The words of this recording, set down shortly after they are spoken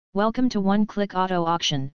Welcome to One Click Auto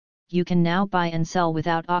Auction. You can now buy and sell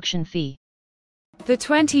without auction fee. The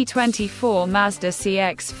 2024 Mazda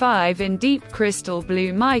CX-5 in Deep Crystal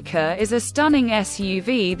Blue Mica is a stunning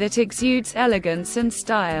SUV that exudes elegance and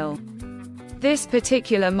style. This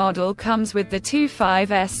particular model comes with the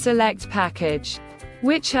 25S Select package,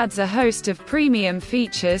 which adds a host of premium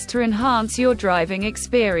features to enhance your driving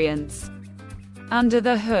experience. Under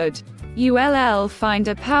the hood, you'll find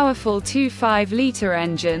a powerful 2.5-liter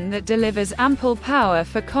engine that delivers ample power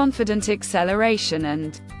for confident acceleration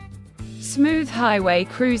and smooth highway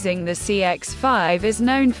cruising. The CX-5 is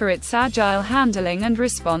known for its agile handling and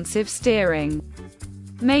responsive steering,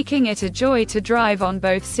 making it a joy to drive on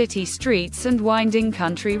both city streets and winding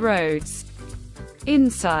country roads.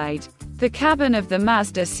 Inside, the cabin of the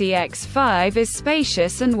Mazda CX-5 is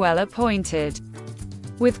spacious and well appointed.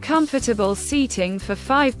 With comfortable seating for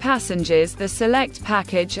 5 passengers, the Select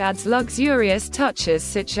package adds luxurious touches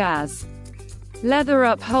such as leather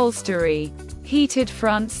upholstery, heated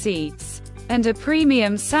front seats, and a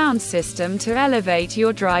premium sound system to elevate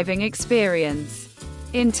your driving experience.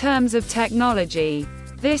 In terms of technology,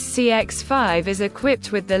 this CX-5 is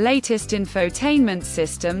equipped with the latest infotainment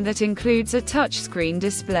system that includes a touchscreen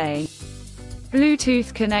display,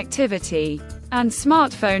 Bluetooth connectivity, and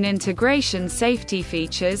smartphone integration. Safety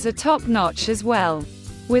features are top-notch as well,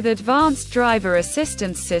 with advanced driver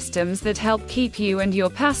assistance systems that help keep you and your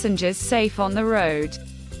passengers safe on the road.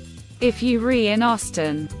 If you're in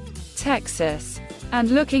Austin, Texas,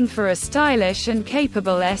 and looking for a stylish and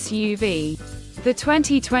capable SUV, the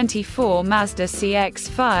 2024 Mazda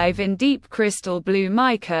CX-5 in Deep Crystal Blue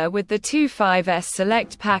Mica with the 25S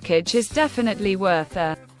Select package is definitely worth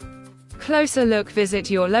a closer look.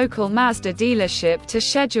 Visit your local Mazda dealership to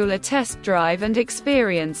schedule a test drive and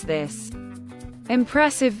experience this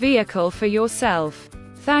impressive vehicle for yourself.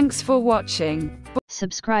 Thanks for watching.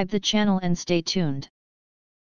 Subscribe the channel and stay tuned.